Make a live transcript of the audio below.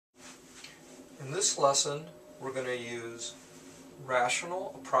In this lesson, we're going to use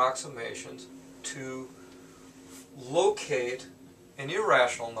rational approximations to locate an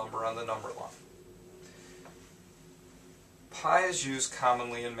irrational number on the number line. Pi is used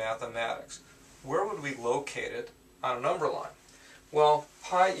commonly in mathematics. Where would we locate it on a number line? Well,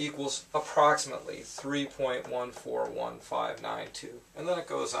 pi equals approximately 3.141592, and then it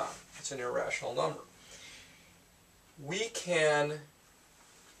goes on. It's an irrational number. We can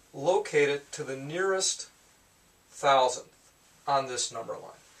locate it to the nearest thousandth on this number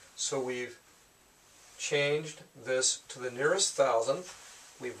line. So we've changed this to the nearest thousandth.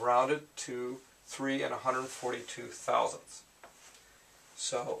 We've rounded to 3 and 142 thousandths.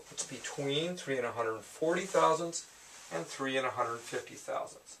 So it's between 3 and 140 thousandths and 3 and 150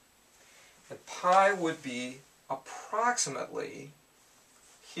 thousandths. And pi would be approximately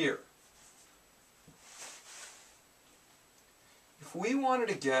here. If we wanted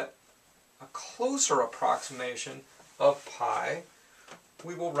to get a closer approximation of pi,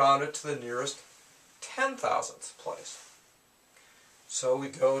 we will round it to the nearest 10,000th place. So we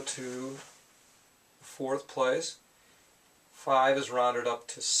go to the fourth place. 5 is rounded up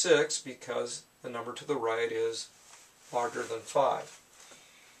to 6 because the number to the right is larger than 5.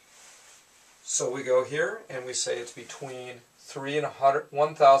 So we go here and we say it's between 3 and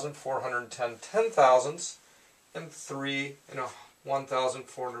 1,410 10,000ths and 3 and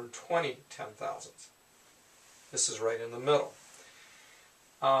 1,420 10,000ths. This is right in the middle.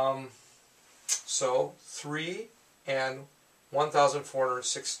 So 3 and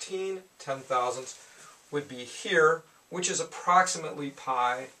 1,416 10,000ths would be here, which is approximately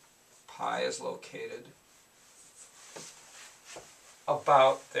pi. Pi is located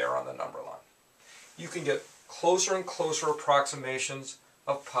about there on the number line. You can get closer and closer approximations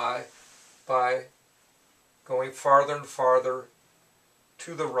of pi by going farther and farther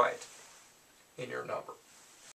to the right in your number.